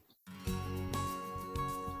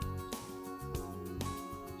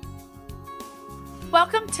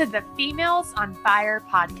Welcome to the Females on Fire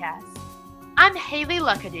podcast. I'm Haley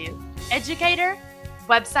Luckadoo, educator,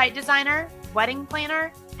 website designer, wedding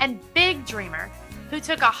planner, and big dreamer who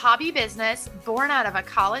took a hobby business born out of a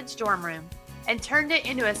college dorm room and turned it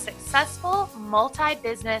into a successful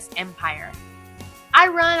multi-business empire. I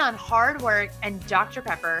run on hard work and Dr.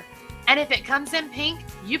 Pepper, and if it comes in pink,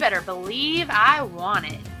 you better believe I want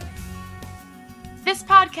it. This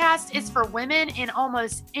podcast is for women in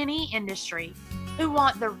almost any industry who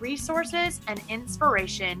want the resources and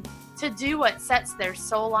inspiration to do what sets their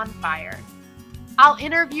soul on fire. I'll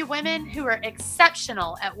interview women who are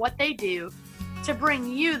exceptional at what they do to bring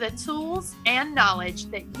you the tools and knowledge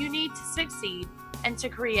that you need to succeed and to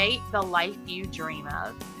create the life you dream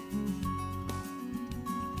of.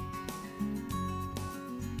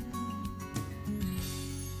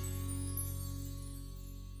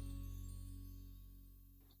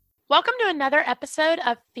 Welcome to another episode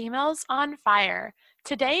of Females on Fire.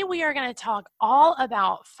 Today we are going to talk all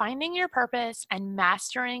about finding your purpose and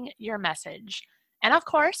mastering your message. And of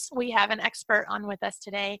course, we have an expert on with us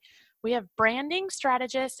today. We have branding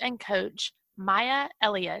strategist and coach Maya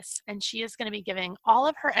Elias, and she is going to be giving all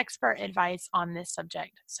of her expert advice on this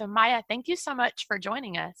subject. So Maya, thank you so much for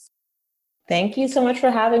joining us. Thank you so much for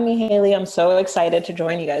having me, Haley. I'm so excited to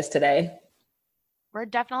join you guys today. We're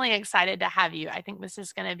definitely excited to have you. I think this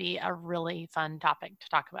is going to be a really fun topic to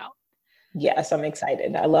talk about. Yes, I'm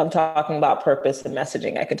excited. I love talking about purpose and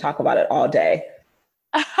messaging. I could talk about it all day.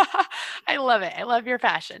 I love it. I love your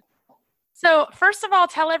passion. So first of all,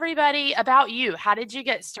 tell everybody about you. How did you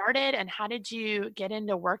get started and how did you get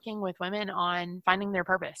into working with women on finding their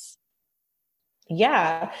purpose?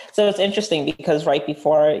 Yeah. So it's interesting because right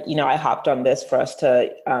before, I hopped on this for us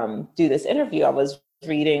to do this interview, I was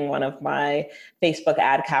reading one of my Facebook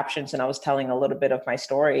ad captions and I was telling a little bit of my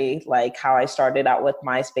story, like how I started out with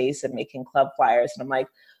MySpace and making club flyers. And I'm like,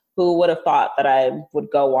 who would have thought that I would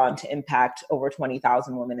go on to impact over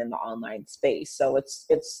 20,000 women in the online space? So it's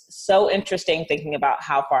so interesting thinking about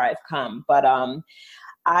how far I've come. But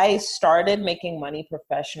I started making money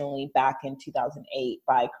professionally back in 2008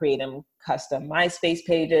 by creating custom MySpace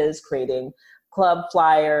pages, creating club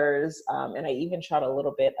flyers, and I even shot a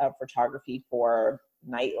little bit of photography for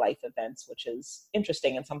nightlife events, which is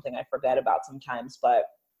interesting and something I forget about sometimes. But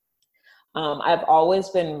I've always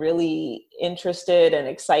been really interested and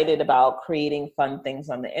excited about creating fun things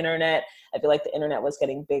on the internet. I feel like the internet was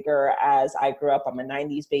getting bigger as I grew up. I'm a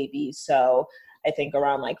 90s baby. So I think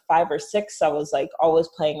around like 5 or 6, I was like always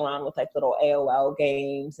playing around with like little AOL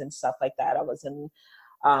games and stuff like that. I was in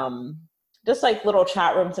just like little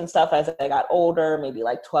chat rooms and stuff. As I got older, maybe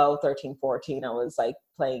like 12, 13, 14, I was like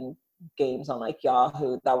playing games on like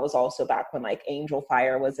Yahoo. That was also back when like Angel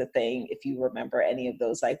Fire was a thing, if you remember any of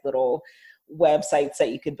those like little websites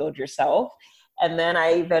that you could build yourself. And then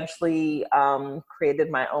I eventually created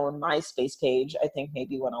my own MySpace page, I think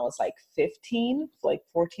maybe when I was like 15, like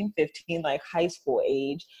 14, 15, like high school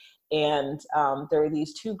age. And there were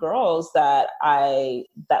these 2 girls that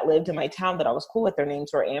lived in my town that I was cool with. Their names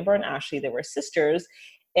were Amber and Ashley. They were sisters.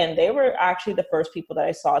 And they were actually the first people that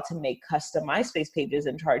I saw to make custom MySpace pages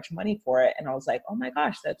and charge money for it. And I was like, oh my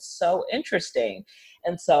gosh, that's so interesting.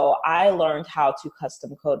 And so I learned how to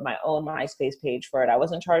custom code my own MySpace page for it. I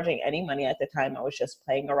wasn't charging any money at the time. I was just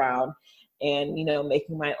playing around and,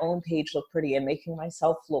 making my own page look pretty and making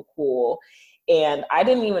myself look cool. And I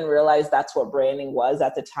didn't even realize that's what branding was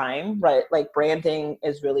at the time, right? Like branding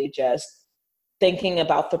is really just thinking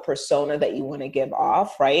about the persona that you want to give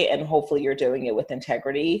off, right? And hopefully you're doing it with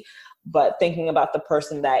integrity, but thinking about the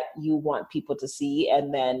person that you want people to see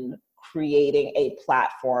and then creating a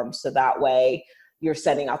platform so that way you're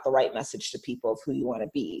sending out the right message to people of who you want to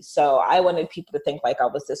be. So I wanted people to think like I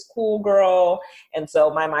was this cool girl. And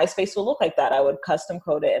so my MySpace would look like that. I would custom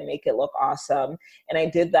code it and make it look awesome. And I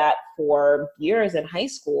did that for years in high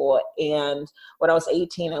school. And when I was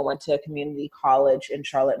 18, I went to a community college in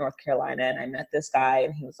Charlotte, North Carolina. And I met this guy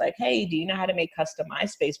and he was like, hey, do you know how to make custom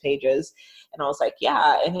MySpace pages? And I was like,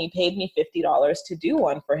 yeah. And he paid me $50 to do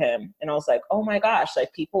one for him. And I was like, oh my gosh,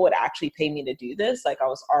 like people would actually pay me to do this. Like I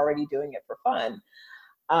was already doing it for fun.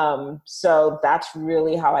 So that's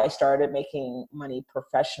really how I started making money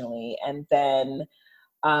professionally. And then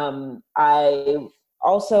I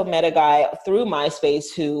also met a guy through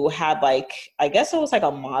MySpace who had like, I guess it was like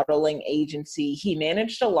a modeling agency. He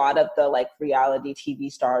managed a lot of the like reality TV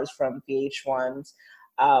stars from VH1's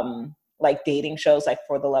like dating shows like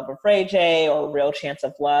For the Love of Ray J or Real Chance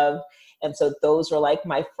of Love. And so those were like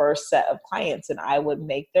my first set of clients, and I would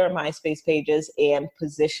make their MySpace pages and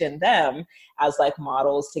position them as like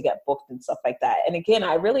models to get booked and stuff like that. And again,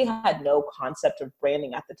 I really had no concept of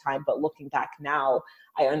branding at the time, but looking back now,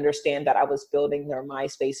 I understand that I was building their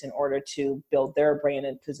MySpace in order to build their brand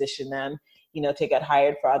and position them, you know, to get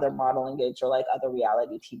hired for other modeling gigs or like other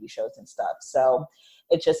reality TV shows and stuff. So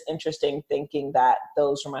it's just interesting thinking that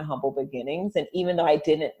those were my humble beginnings. And even though I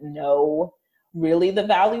didn't know really the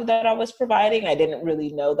value that I was providing, I didn't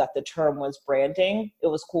really know that the term was branding. It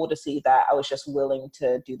was cool to see that I was just willing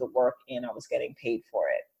to do the work and I was getting paid for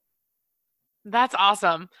it. That's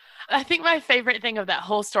awesome. I think my favorite thing of that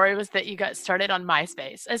whole story was that you got started on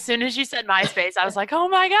MySpace. As soon as you said MySpace, I was like, oh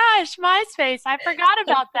my gosh, MySpace. I forgot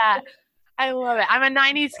about that. I love it. I'm a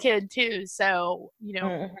 90s kid too. So, you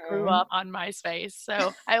know, grew up on MySpace.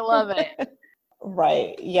 So I love it.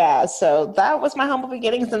 Right. Yeah. So that was my humble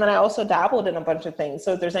beginnings. And then I also dabbled in a bunch of things.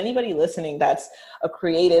 So if there's anybody listening that's a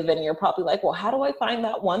creative and you're probably like, well, how do I find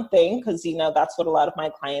that one thing? Because, you know, that's what a lot of my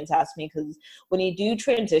clients ask me. Because when you do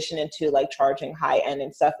transition into like charging high end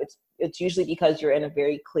and stuff, it's usually because you're in a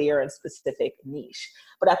very clear and specific niche.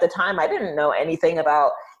 But at the time, I didn't know anything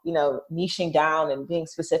about, you know, niching down and being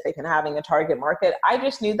specific and having a target market. I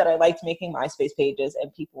just knew that I liked making MySpace pages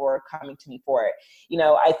and people were coming to me for it. You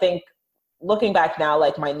know, I think looking back now,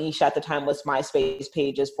 like my niche at the time was MySpace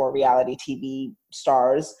pages for reality TV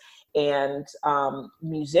stars and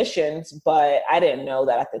musicians, but I didn't know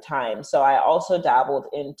that at the time. So I also dabbled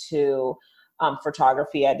into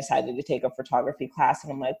photography. I decided to take a photography class,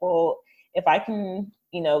 and I'm like, well, if I can,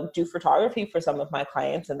 you know, do photography for some of my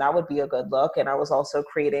clients, and that would be a good look. And I was also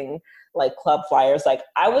creating like club flyers. Like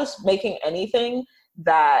I was making anything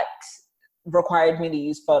that required me to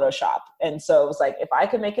use Photoshop. And so it was like, if I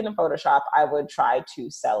could make it in Photoshop, I would try to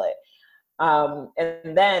sell it.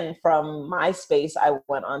 And then from MySpace, I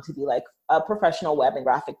went on to be like a professional web and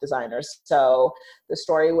graphic designer. So the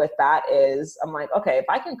story with that is I'm like, okay, if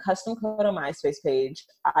I can custom code a MySpace page,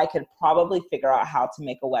 I could probably figure out how to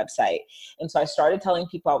make a website. And so I started telling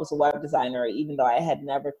people I was a web designer, even though I had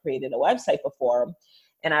never created a website before.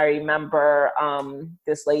 And I remember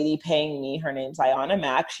this lady paying me, her name's Ayana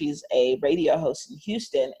Mack. She's a radio host in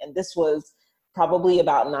Houston. And this was probably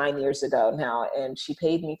about 9 years ago now. And she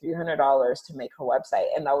paid me $300 to make her website.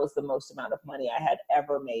 And that was the most amount of money I had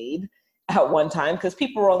ever made at one time, because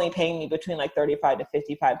people were only paying me between like $35 to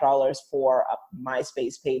 $55 for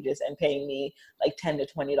MySpace pages and paying me like $10 to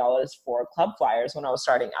 $20 for club flyers when I was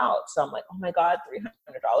starting out. So I'm like, oh my God,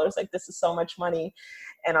 $300, like this is so much money.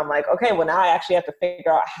 And I'm like, okay, well now I actually have to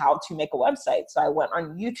figure out how to make a website. So I went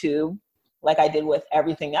on YouTube like I did with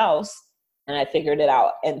everything else, and I figured it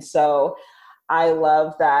out. And so I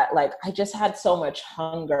love that, like, I just had so much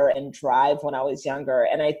hunger and drive when I was younger.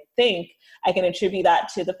 And I think I can attribute that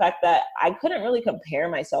to the fact that I couldn't really compare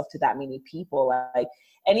myself to that many people. Like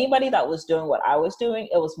anybody that was doing what I was doing,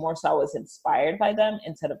 it was more so I was inspired by them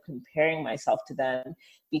instead of comparing myself to them,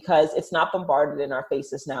 because it's not bombarded in our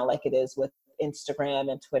faces now like it is with Instagram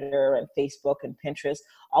and Twitter and Facebook and Pinterest.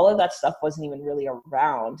 All of that stuff wasn't even really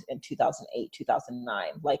around in 2008, 2009.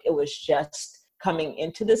 Like it was just coming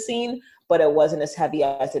into the scene, but it wasn't as heavy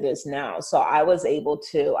as it is now. So I was able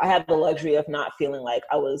to, I had the luxury of not feeling like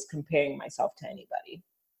I was comparing myself to anybody.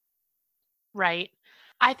 Right.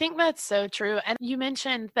 I think that's so true. And you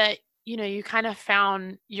mentioned that, you know, you kind of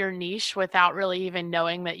found your niche without really even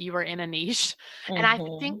knowing that you were in a niche. Mm-hmm. And I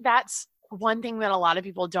think that's one thing that a lot of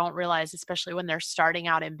people don't realize, especially when they're starting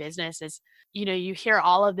out in business, is, you know, you hear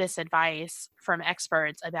all of this advice from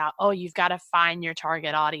experts about, oh, you've got to find your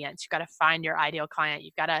target audience. You've got to find your ideal client.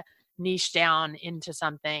 You've got to niche down into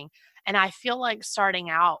something. And I feel like starting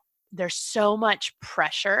out, there's so much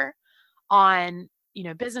pressure on, you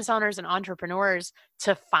know, business owners and entrepreneurs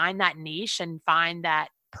to find that niche and find that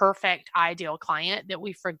perfect ideal client that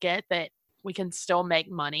we forget that we can still make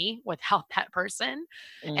money without that person.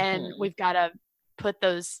 Mm-hmm. And we've got to put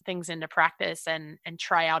those things into practice and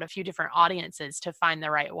try out a few different audiences to find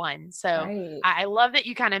the right one. So right. I love that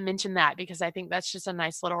you kind of mentioned that, because I think that's just a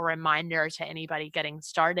nice little reminder to anybody getting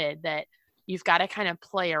started that you've got to kind of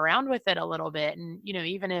play around with it a little bit. And, you know,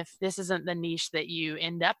 even if this isn't the niche that you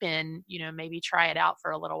end up in, you know, maybe try it out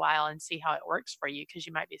for a little while and see how it works for you, because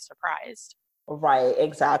you might be surprised. Right,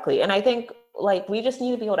 exactly. And I think like we just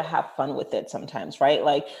need to be able to have fun with it sometimes, right?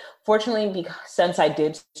 Like fortunately, because since I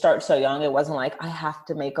did start so young, it wasn't like I have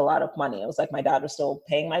to make a lot of money. It was like my dad was still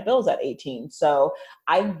paying my bills at 18. So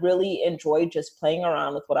I really enjoyed just playing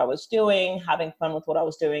around with what I was doing, having fun with what I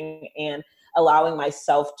was doing, and allowing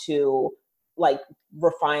myself to like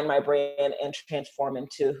refine my brand and transform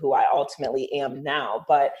into who I ultimately am now.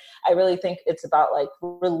 But I really think it's about like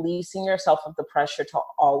releasing yourself of the pressure to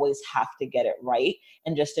always have to get it right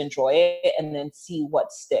and just enjoy it, and then see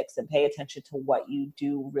what sticks and pay attention to what you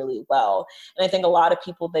do really well. And I think a lot of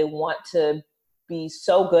people, they want to be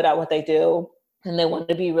so good at what they do and they want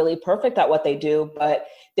to be really perfect at what they do, but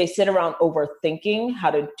they sit around overthinking how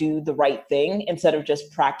to do the right thing instead of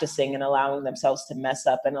just practicing and allowing themselves to mess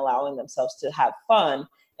up and allowing themselves to have fun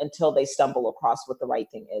until they stumble across what the right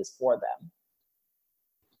thing is for them.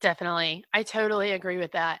 Definitely. I totally agree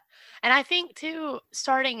with that. And I think too,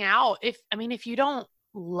 starting out, if you don't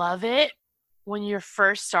love it when you're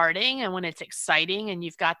first starting and when it's exciting and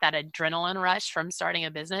you've got that adrenaline rush from starting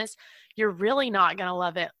a business, you're really not going to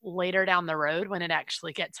love it later down the road when it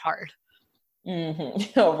actually gets hard.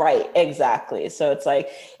 Right, exactly. So it's like,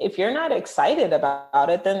 if you're not excited about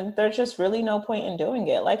it, then there's just really no point in doing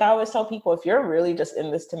it. Like I always tell people, if you're really just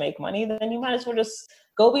in this to make money, then you might as well just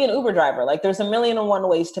go be an Uber driver. Like there's a million and one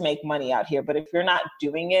ways to make money out here. But if you're not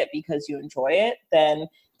doing it because you enjoy it, then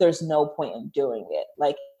there's no point in doing it.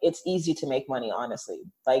 Like it's easy to make money, honestly.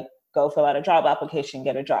 Like go fill out a job application,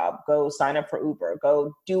 get a job, go sign up for Uber,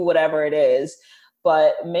 go do whatever it is,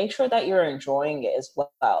 but make sure that you're enjoying it as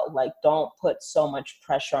well. Like don't put so much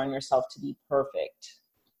pressure on yourself to be perfect.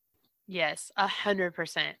 Yes, 100%.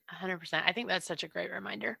 100%. I think that's such a great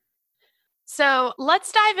reminder. So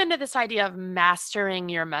let's dive into this idea of mastering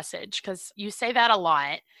your message because you say that a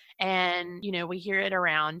lot and, we hear it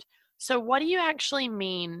around. So, what do you actually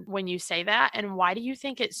mean when you say that? And why do you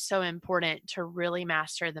think it's so important to really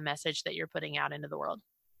master the message that you're putting out into the world?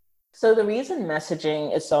 So the reason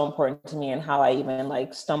messaging is so important to me and how I even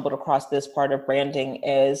like stumbled across this part of branding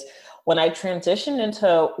is when I transitioned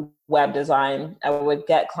into web design, I would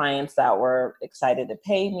get clients that were excited to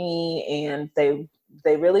pay me, and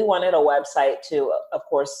they really wanted a website to, of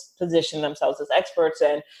course, position themselves as experts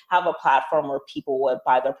and have a platform where people would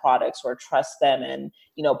buy their products or trust them and,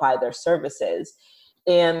 buy their services.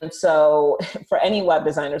 And so for any web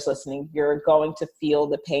designers listening, you're going to feel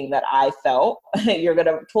the pain that I felt. You're going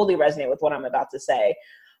to totally resonate with what I'm about to say.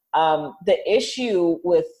 The issue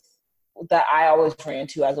with that I always ran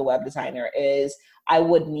into as a web designer is I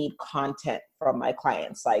would need content from my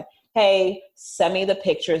clients. Like, hey, send me the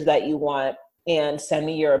pictures that you want and send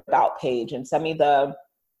me your about page and send me the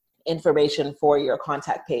information for your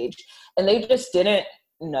contact page. And they just didn't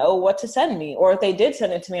know what to send me. Or if they did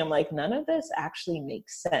send it to me, I'm like, none of this actually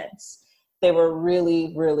makes sense. They were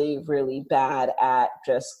really, really, really bad at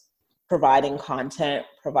just providing content,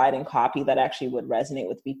 providing copy that actually would resonate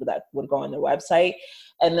with people that would go on their website.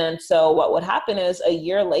 And then so what would happen is a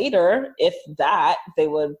year later, if that, they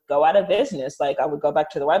would go out of business. Like I would go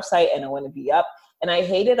back to the website and it wouldn't be up. And I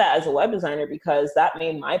hated that as a web designer because that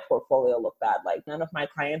made my portfolio look bad. Like none of my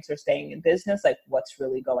clients are staying in business. Like what's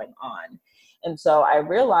really going on? And so I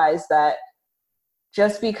realized that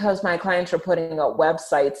just because my clients are putting up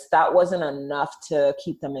websites, that wasn't enough to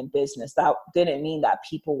keep them in business. That didn't mean that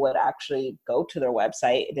people would actually go to their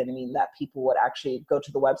website. It didn't mean that people would actually go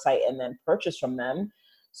to the website and then purchase from them.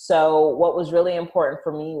 So what was really important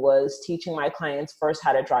for me was teaching my clients first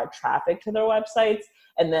how to drive traffic to their websites.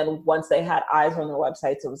 And then once they had eyes on their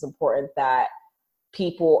websites, it was important that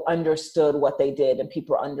people understood what they did and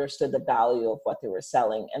people understood the value of what they were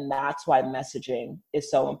selling. And that's why messaging is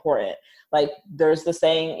so important. Like there's the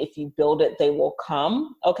saying, if you build it, they will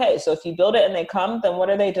come. Okay, so if you build it and they come, then what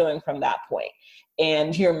are they doing from that point?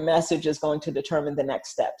 And your message is going to determine the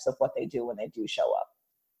next steps of what they do when they do show up.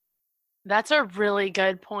 That's a really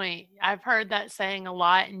good point. I've heard that saying a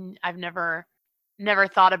lot and I've never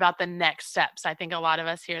thought about the next steps. I think a lot of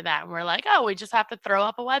us hear that and we're like, oh, we just have to throw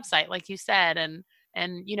up a website, like you said. And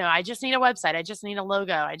I just need a website. I just need a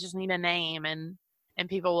logo. I just need a name and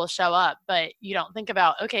people will show up. But you don't think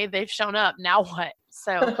about, okay, they've shown up. Now what?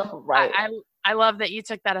 So Right. I love that you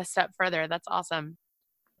took that a step further. That's awesome.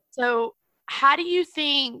 So how do you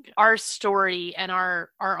think our story and our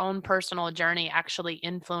own personal journey actually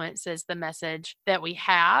influences the message that we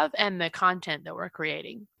have and the content that we're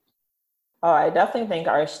creating? Oh, I definitely think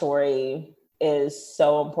our story is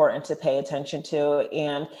so important to pay attention to.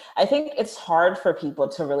 And I think it's hard for people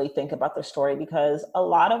to really think about their story because a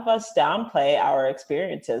lot of us downplay our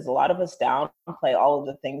experiences. A lot of us downplay all of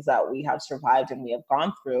the things that we have survived and we have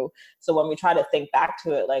gone through. So when we try to think back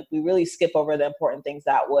to it, like we really skip over the important things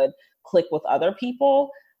that would click with other people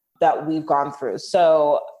that we've gone through.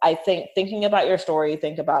 So I think thinking about your story,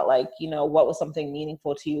 think about like, what was something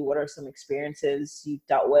meaningful to you? What are some experiences you've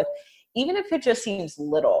dealt with? Even if it just seems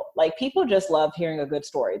little, like people just love hearing a good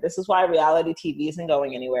story. This is why reality TV isn't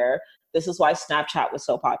going anywhere. This is why Snapchat was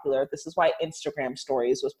so popular. This is why Instagram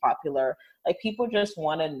stories was popular. Like, people just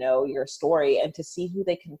want to know your story and to see who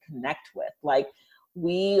they can connect with. Like,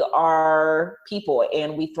 we are people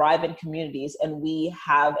and we thrive in communities, and we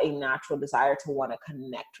have a natural desire to want to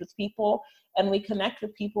connect with people. And we connect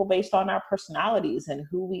with people based on our personalities and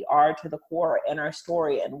who we are to the core, and our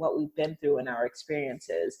story and what we've been through and our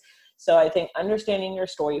experiences. So I think understanding your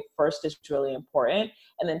story first is really important,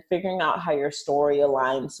 and then figuring out how your story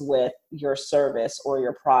aligns with your service or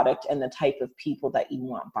your product and the type of people that you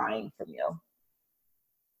want buying from you.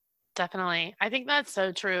 Definitely. I think that's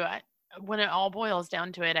so true. When it all boils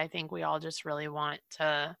down to it, I think we all just really want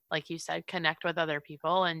to, like you said, connect with other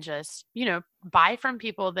people and just, buy from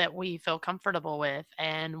people that we feel comfortable with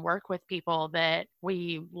and work with people that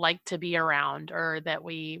we like to be around, or that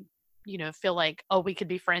we, feel like, oh, we could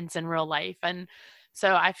be friends in real life. And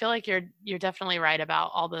so I feel like you're definitely right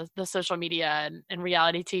about all the social media and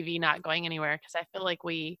reality TV not going anywhere, because I feel like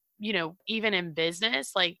we, even in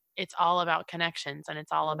business, like, it's all about connections, and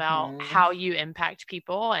it's all about Mm-hmm. how you impact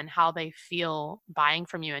people and how they feel buying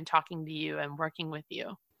from you and talking to you and working with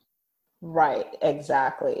you. Right,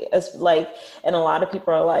 exactly. It's like, and a lot of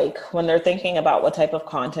people are like, when they're thinking about what type of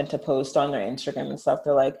content to post on their Instagram and stuff,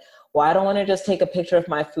 they're like, well, I don't want to just take a picture of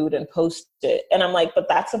my food and post it. And I'm like, but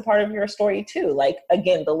that's a part of your story too. Like,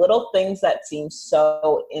 again, the little things that seem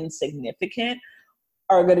so insignificant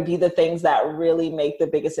are going to be the things that really make the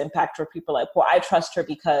biggest impact for people. Like, well, I trust her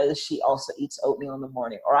because she also eats oatmeal in the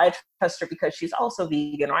morning, or I trust her because she's also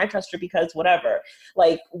vegan, or I trust her because whatever.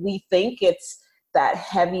 Like, we think it's that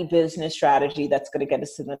heavy business strategy that's going to get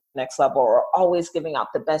us to the next level, or always giving out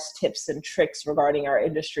the best tips and tricks regarding our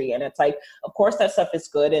industry. And it's like, of course that stuff is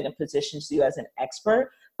good and it positions you as an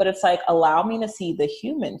expert, but it's like, allow me to see the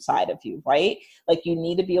human side of you, right? Like, you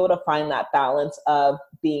need to be able to find that balance of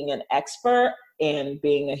being an expert and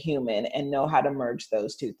being a human, and know how to merge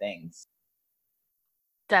those two things.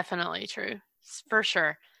 Definitely true. For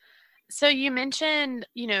sure. So you mentioned,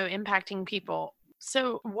 impacting people.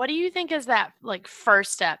 So what do you think is that, like,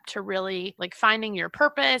 first step to really, like, finding your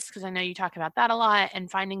purpose? Because I know you talk about that a lot, and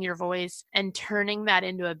finding your voice and turning that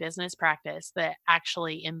into a business practice that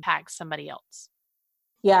actually impacts somebody else.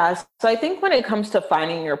 Yeah. So I think when it comes to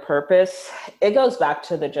finding your purpose, it goes back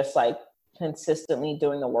to the just like consistently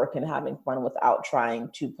doing the work and having fun without trying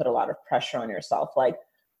to put a lot of pressure on yourself. Like,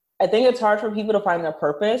 I think it's hard for people to find their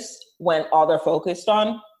purpose when all they're focused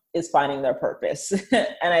on is finding their purpose.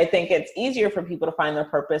 And I think it's easier for people to find their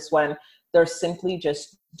purpose when they're simply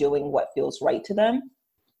just doing what feels right to them,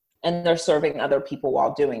 and they're serving other people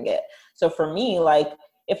while doing it. So for me, like,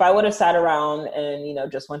 if I would have sat around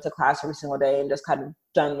and, just went to class every single day and just kind of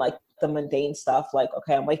done like the mundane stuff, like,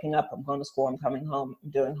 okay, I'm waking up, I'm going to school, I'm coming home, I'm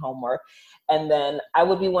doing homework. And then I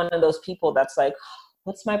would be one of those people that's like,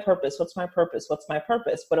 what's my purpose? What's my purpose? What's my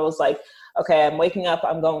purpose? But it was like, okay, I'm waking up,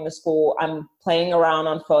 I'm going to school, I'm playing around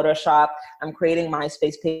on Photoshop, I'm creating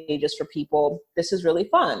MySpace pages for people. This is really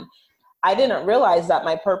fun. I didn't realize that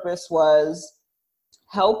my purpose was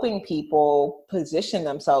helping people position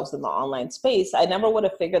themselves in the online space. I never would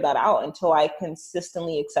have figured that out until I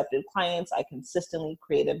consistently accepted clients. I consistently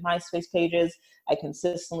created MySpace pages. I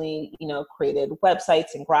consistently, created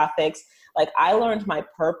websites and graphics. Like, I learned my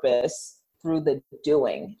purpose through the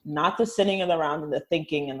doing, not the sitting around and the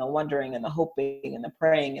thinking and the wondering and the hoping and the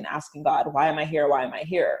praying and asking God, why am I here? Why am I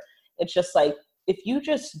here? It's just like, if you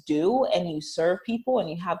just do and you serve people and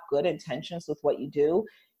you have good intentions with what you do,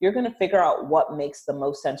 you're going to figure out what makes the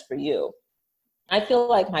most sense for you. I feel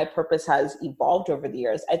like my purpose has evolved over the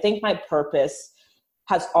years. I think my purpose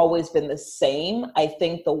has always been the same. I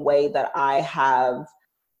think the way that I have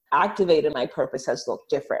activated my purpose has looked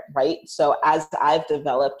different, right? So as I've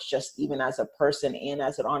developed, just even as a person and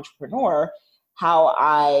as an entrepreneur, how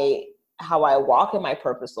I walk in my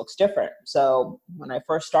purpose looks different. So when I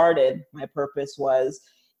first started, my purpose was,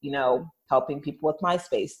 helping people with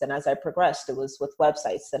MySpace. Then as I progressed, it was with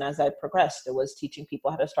websites. Then as I progressed, it was teaching people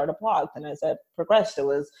how to start a blog. Then as I progressed, it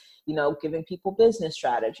was, giving people business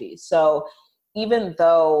strategies. So even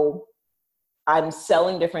though I'm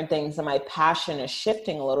selling different things and my passion is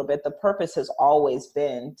shifting a little bit, the purpose has always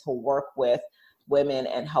been to work with women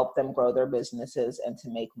and help them grow their businesses and to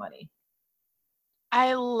make money.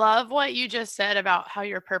 I love what you just said about how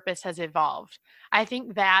your purpose has evolved. I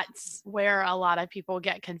think that's where a lot of people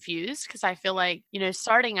get confused, because I feel like,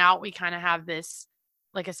 starting out, we kind of have this,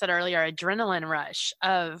 like I said earlier, adrenaline rush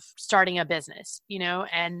of starting a business,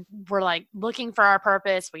 and we're like looking for our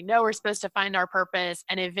purpose. We know we're supposed to find our purpose.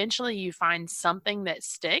 And eventually you find something that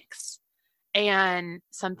sticks and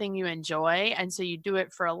something you enjoy. And so you do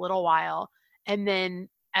it for a little while. And then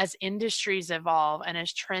as industries evolve and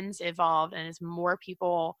as trends evolve and as more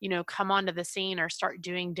people, come onto the scene or start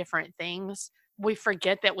doing different things, we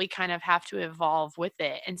forget that we kind of have to evolve with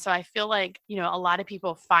it. And so I feel like, a lot of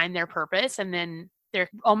people find their purpose and then they're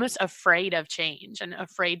almost afraid of change and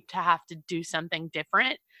afraid to have to do something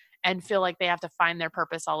different and feel like they have to find their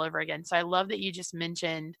purpose all over again. So I love that you just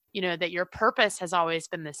mentioned, that your purpose has always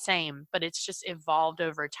been the same, but it's just evolved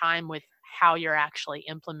over time with how you're actually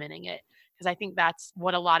implementing it. Because I think that's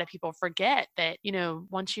what a lot of people forget, that,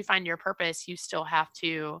 once you find your purpose, you still have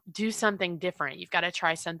to do something different. You've got to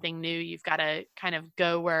try something new. You've got to kind of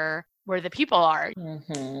go where the people are.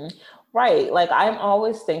 Mm-hmm. Right. Like I'm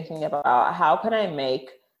always thinking about how can I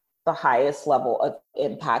make the highest level of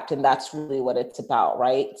impact? And that's really what it's about,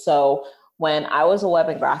 right? So when I was a web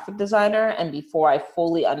and graphic designer and before I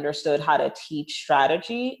fully understood how to teach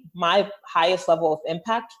strategy, my highest level of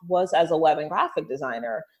impact was as a web and graphic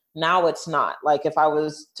designer. Now it's not. Like if I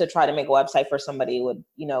was to try to make a website for somebody, it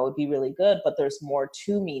would be really good, but there's more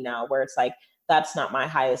to me now where it's like, that's not my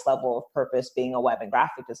highest level of purpose being a web and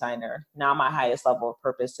graphic designer. Now my highest level of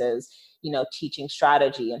purpose is, teaching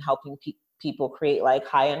strategy and helping people create like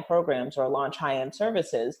high-end programs or launch high-end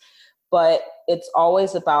services. But it's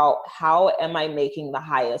always about how am I making the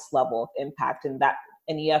highest level of impact?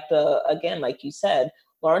 And you have to, again, like you said,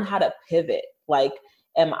 learn how to pivot. Like,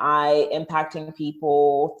 am I impacting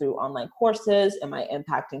people through online courses? Am I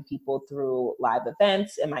impacting people through live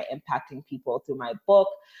events? Am I impacting people through my book?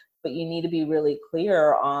 But you need to be really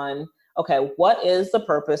clear on, okay, what is the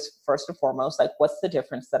purpose first and foremost? Like, what's the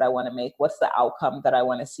difference that I want to make? What's the outcome that I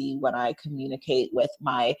want to see when I communicate with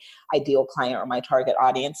my ideal client or my target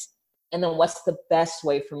audience? And then what's the best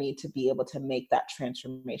way for me to be able to make that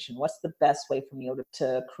transformation? What's the best way for me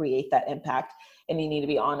to create that impact? And you need to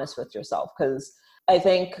be honest with yourself, because I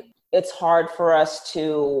think it's hard for us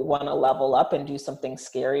to want to level up and do something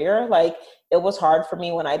scarier. Like it was hard for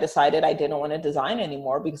me when I decided I didn't want to design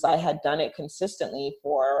anymore because I had done it consistently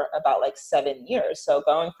for about like 7 years. So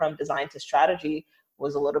going from design to strategy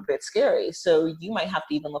was a little bit scary. So you might have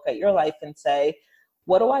to even look at your life and say,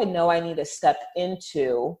 what do I know I need to step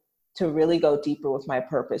into to really go deeper with my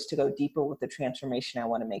purpose, to go deeper with the transformation I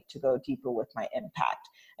want to make, to go deeper with my impact?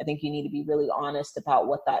 I think you need to be really honest about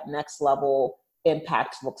what that next level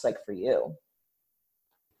impact looks like for you.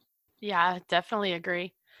 Yeah, definitely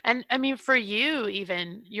agree. And I mean, for you,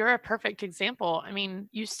 even, you're a perfect example. I mean,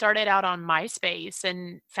 you started out on MySpace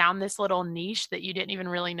and found this little niche that you didn't even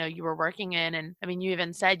really know you were working in. And I mean, you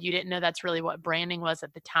even said you didn't know that's really what branding was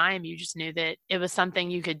at the time. You just knew that it was something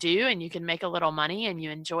you could do and you could make a little money and you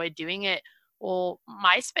enjoyed doing it. Well,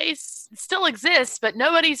 MySpace still exists, but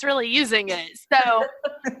nobody's really using it. So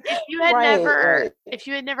if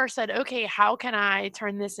you had never said, okay, how can I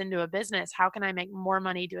turn this into a business? How can I make more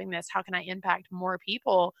money doing this? How can I impact more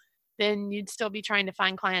people? Then you'd still be trying to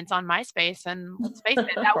find clients on MySpace. And let's face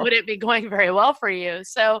it, that wouldn't be going very well for you.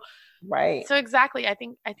 So Right. So exactly. I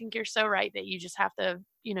think you're so right that you just have to,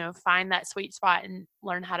 find that sweet spot and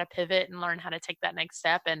learn how to pivot and learn how to take that next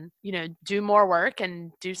step and, do more work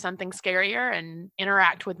and do something scarier and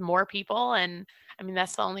interact with more people. And I mean,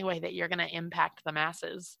 that's the only way that you're going to impact the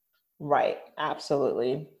masses. Right.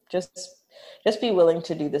 Absolutely. Just be willing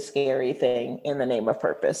to do the scary thing in the name of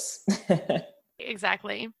purpose.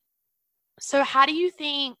 Exactly. So how do you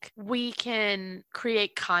think we can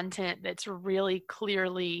create content that's really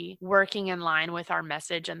clearly working in line with our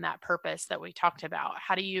message and that purpose that we talked about?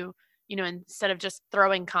 How do you, instead of just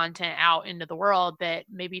throwing content out into the world that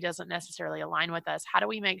maybe doesn't necessarily align with us, how do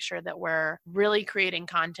we make sure that we're really creating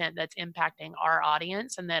content that's impacting our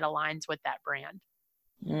audience and that aligns with that brand?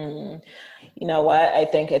 You know what? I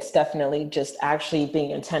think it's definitely just actually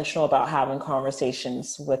being intentional about having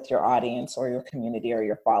conversations with your audience or your community or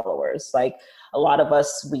your followers. Like a lot of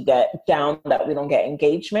us, we get down that we don't get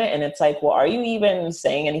engagement. And it's like, well, are you even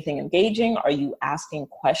saying anything engaging? Are you asking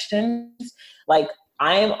questions? Like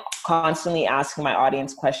I'm constantly asking my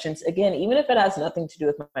audience questions. Again, even if it has nothing to do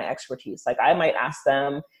with my expertise, like I might ask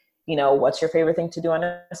them, what's your favorite thing to do on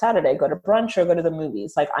a Saturday? Go to brunch or go to the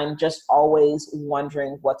movies? Like I'm just always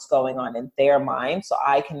wondering what's going on in their mind so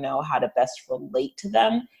I can know how to best relate to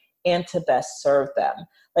them and to best serve them.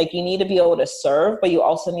 Like you need to be able to serve, but you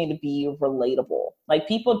also need to be relatable. Like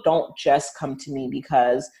people don't just come to me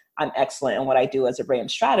because I'm excellent in what I do as a brand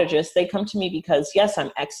strategist. They come to me because yes,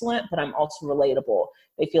 I'm excellent, but I'm also relatable.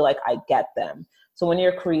 They feel like I get them. So when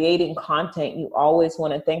you're creating content, you always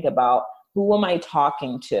want to think about, who am I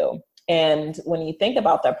talking to? And when you think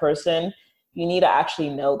about that person, you need to actually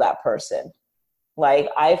know that person. Like,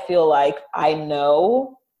 I feel like I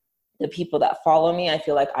know the people that follow me. I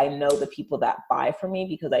feel like I know the people that buy from me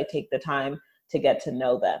because I take the time to get to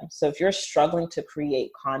know them. So if you're struggling to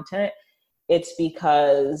create content, it's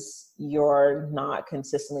because you're not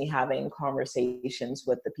consistently having conversations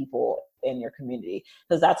with the people in your community.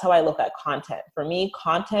 Because that's how I look at content. For me,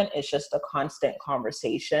 content is just a constant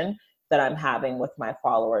conversation that I'm having with my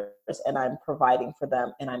followers, and I'm providing for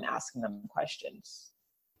them and I'm asking them questions.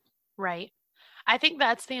 Right. I think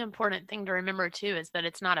that's the important thing to remember too, is that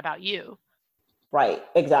it's not about you. Right,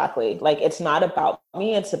 exactly. Like, it's not about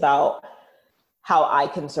me, it's about how I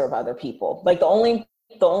can serve other people. Like, the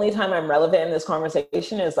only time I'm relevant in this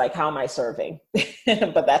conversation is like, how am I serving?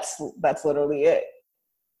 But that's literally it.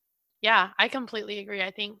 Yeah, I completely agree. I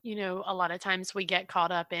think, a lot of times we get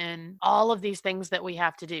caught up in all of these things that we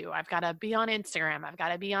have to do. I've got to be on Instagram. I've got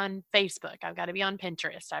to be on Facebook. I've got to be on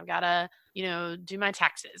Pinterest. I've got to, do my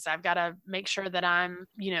taxes. I've got to make sure that I'm,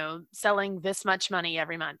 selling this much money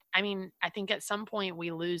every month. I mean, I think at some point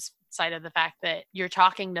we lose sight of the fact that you're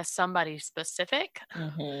talking to somebody specific.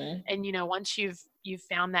 Mm-hmm. And, once you've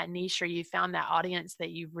found that niche, or you found that audience that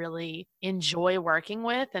you really enjoy working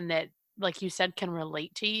with, and that, like you said, can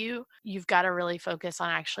relate to you, you've got to really focus on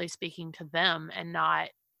actually speaking to them and not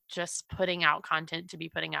just putting out content to be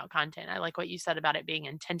putting out content. I like what you said about it being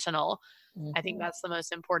intentional. Mm-hmm. I think that's the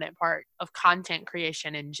most important part of content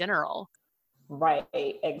creation in general. Right,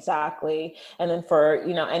 exactly. And then for,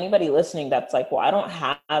 anybody listening that's like, well, I don't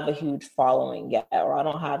have a huge following yet, or I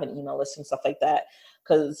don't have an email list and stuff like that.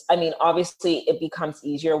 Because, I mean, obviously it becomes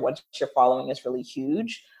easier once your following is really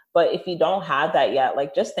huge. But if you don't have that yet,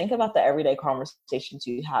 like, just think about the everyday conversations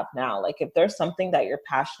you have now. Like, if there's something that you're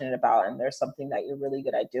passionate about and there's something that you're really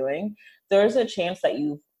good at doing, there's a chance that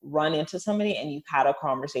you've run into somebody and you've had a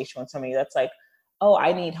conversation with somebody that's like, oh,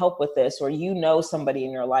 I need help with this. Or, somebody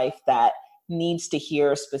in your life that needs to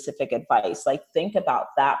hear specific advice. Like, think about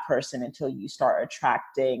that person until you start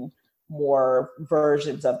attracting more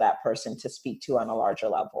versions of that person to speak to on a larger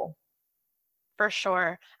level. For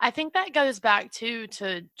sure. I think that goes back to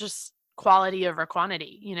just quality over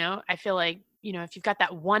quantity. I feel like, if you've got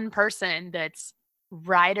that one person that's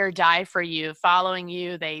ride or die for you, following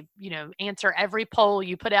you, they, answer every poll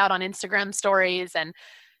you put out on Instagram stories and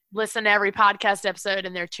listen to every podcast episode,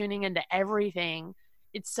 and they're tuning into everything.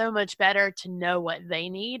 It's so much better to know what they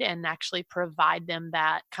need and actually provide them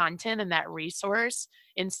that content and that resource,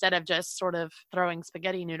 instead of just sort of throwing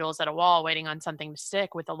spaghetti noodles at a wall waiting on something to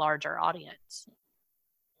stick with a larger audience.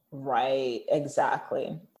 Right,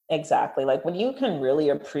 exactly. Like, when you can really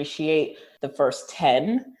appreciate the first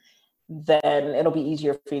 10, then it'll be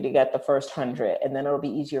easier for you to get the first 100, and then it'll be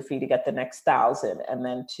easier for you to get the next 1,000, and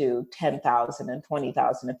then to 10,000 and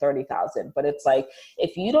 20,000 and 30,000. But it's like,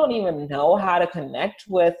 if you don't even know how to connect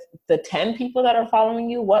with the 10 people that are following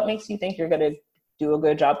you, what makes you think you're going to do a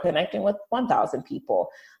good job connecting with 1,000 people?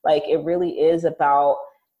 Like, it really is about,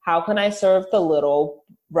 how can I serve the little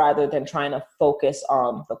rather than trying to focus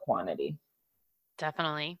on the quantity?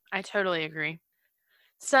 Definitely. I totally agree.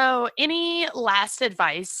 So, any last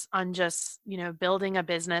advice on just, building a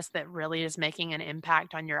business that really is making an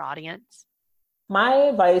impact on your audience? My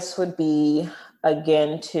advice would be,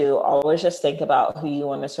 again, to always just think about who you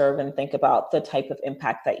want to serve and think about the type of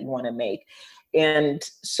impact that you want to make. And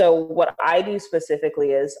so what I do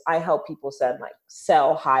specifically is I help people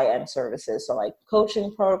sell high-end services. So like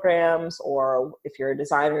coaching programs, or if you're a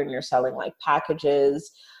designer and you're selling like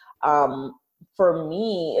packages. For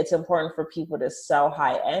me, it's important for people to sell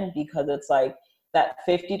high-end, because it's like that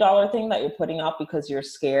 $50 thing that you're putting out because you're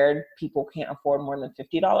scared people can't afford more than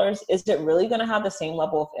 $50. Is it really going to have the same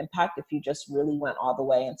level of impact if you just really went all the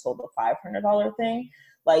way and sold the $500 thing?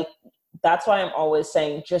 Like, that's why I'm always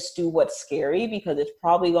saying, just do what's scary, because it's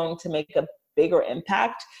probably going to make a bigger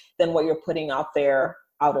impact than what you're putting out there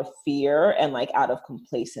out of fear and like out of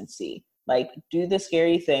complacency. Like, do the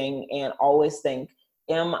scary thing and always think,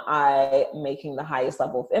 am I making the highest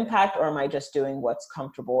level of impact, or am I just doing what's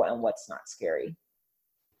comfortable and what's not scary?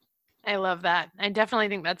 I love that. I definitely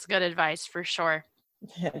think that's good advice for sure.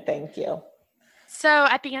 Thank you. So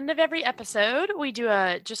at the end of every episode, we do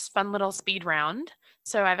a just fun little speed round.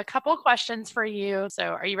 So I have a couple questions for you. So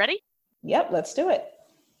are you ready? Yep, let's do it.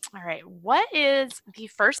 All right. What is the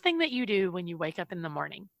first thing that you do when you wake up in the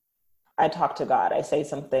morning? I talk to God. I say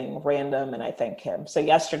something random and I thank him. So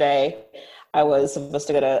yesterday I was supposed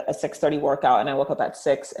to get a 6:30 workout, and I woke up at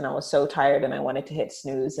 6 and I was so tired and I wanted to hit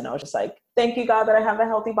snooze, and I was just like, thank you, God, that I have a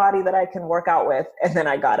healthy body that I can work out with. And then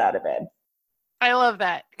I got out of bed. I love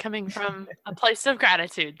that, coming from a place of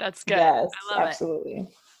gratitude. That's good. Yes, I love absolutely. it.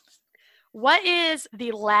 What is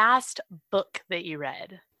the last book that you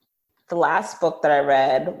read? The last book that I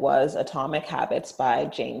read was Atomic Habits by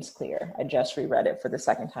James Clear. I just reread it for the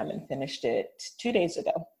second time and finished it 2 days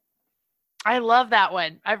ago. I love that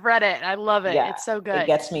one. I've read it. I love it. Yeah, It's so it good.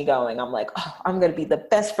 gets me going. I'm like, oh, I'm going to be the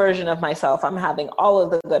best version of myself. I'm having all of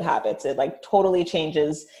the good habits. It like totally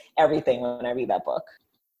changes everything when I read that book.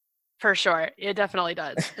 For sure. It definitely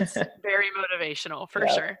does. It's very motivational, for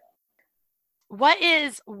Yeah. sure. What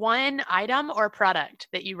is one item or product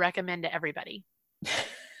that you recommend to everybody?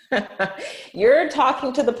 You're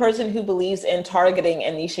talking to the person who believes in targeting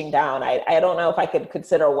and niching down. I don't know if I could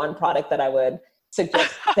consider one product that I would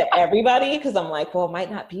suggest to everybody, because I'm like, well, it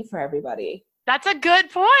might not be for everybody. That's a good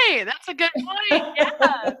point. That's a good point.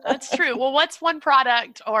 Yeah, that's true. Well, what's one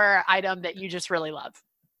product or item that you just really love?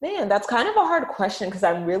 Man, that's kind of a hard question because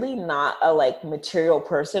I'm really not a like material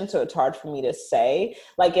person, so it's hard for me to say.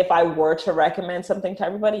 Like if I were to recommend something to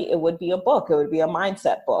everybody, it would be a book. It would be a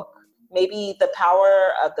mindset book. Maybe The Power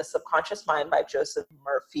of the Subconscious Mind by Joseph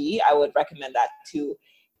Murphy. I would recommend that to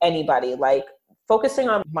anybody. Like focusing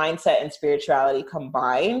on mindset and spirituality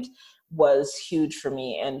combined was huge for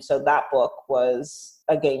me. And so that book was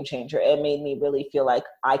a game changer. It made me really feel like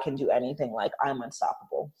I can do anything, like I'm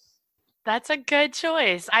unstoppable. That's a good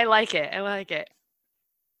choice. I like it. I like it.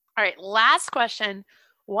 All right, last question.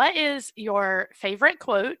 What is your favorite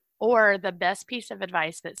quote or the best piece of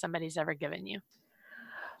advice that somebody's ever given you?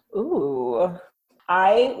 Ooh,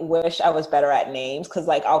 I wish I was better at names because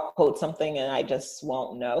like I'll quote something and I just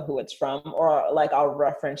won't know who it's from, or like I'll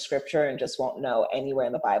reference scripture and just won't know anywhere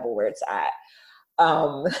in the Bible where it's at.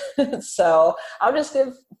 Um, so I'll just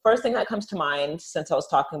give first thing that comes to mind, since I was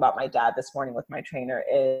talking about my dad this morning with my trainer,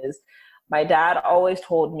 is my dad always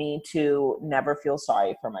told me to never feel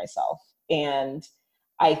sorry for myself. And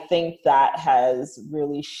I think that has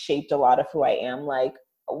really shaped a lot of who I am. Like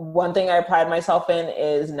one thing I pride myself in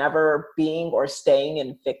is never being or staying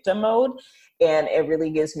in victim mode. And it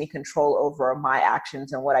really gives me control over my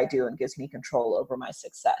actions and what I do, and gives me control over my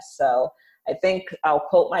success. So I think I'll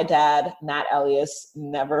quote my dad, Nat Elias,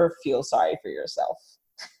 never feel sorry for yourself.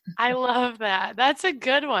 I love that. That's a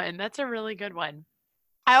good one. That's a really good one.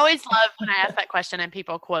 I always love when I ask that question and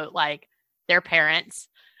people quote like their parents,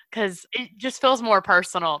 because it just feels more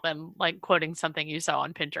personal than like quoting something you saw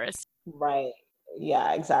on Pinterest. Right.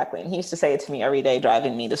 Yeah, exactly. And he used to say it to me every day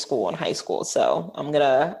driving me to school in high school. So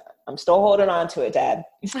I'm still holding on to it, Dad.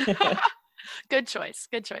 Good choice.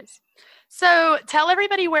 Good choice. So tell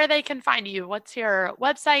everybody where they can find you. What's your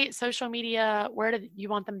website, social media? Where do you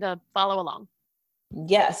want them to follow along?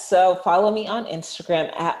 Yes. So follow me on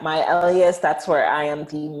Instagram at my Elias. That's where I am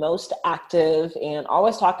the most active and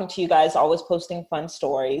always talking to you guys, always posting fun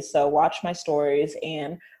stories. So watch my stories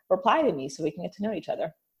and reply to me so we can get to know each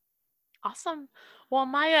other. Awesome. Well,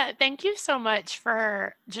 Maya, thank you so much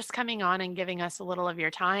for just coming on and giving us a little of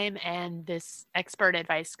your time and this expert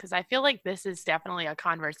advice, because I feel like this is definitely a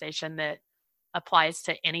conversation that applies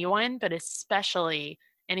to anyone, but especially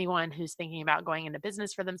anyone who's thinking about going into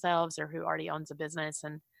business for themselves or who already owns a business.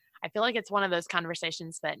 And I feel like it's one of those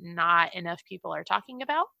conversations that not enough people are talking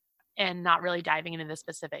about and not really diving into the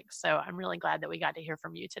specifics. So I'm really glad that we got to hear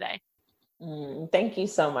from you today. Thank you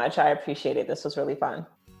so much. I appreciate it. This was really fun.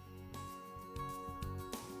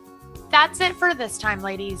 That's it for this time,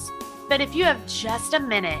 ladies. But if you have just a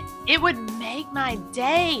minute, it would make my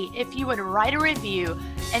day if you would write a review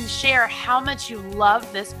and share how much you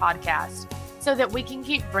love this podcast so that we can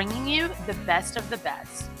keep bringing you the best of the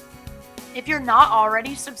best. If you're not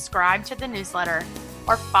already subscribed to the newsletter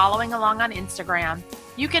or following along on Instagram,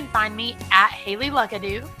 you can find me at Haley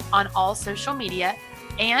Luckadoo on all social media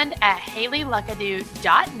and at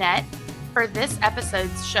haleyluckadoo.net for this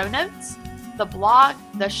episode's show notes, the blog,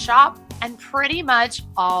 the shop, and pretty much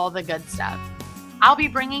all the good stuff. I'll be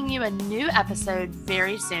bringing you a new episode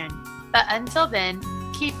very soon, but until then,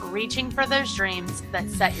 keep reaching for those dreams that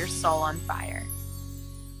set your soul on fire.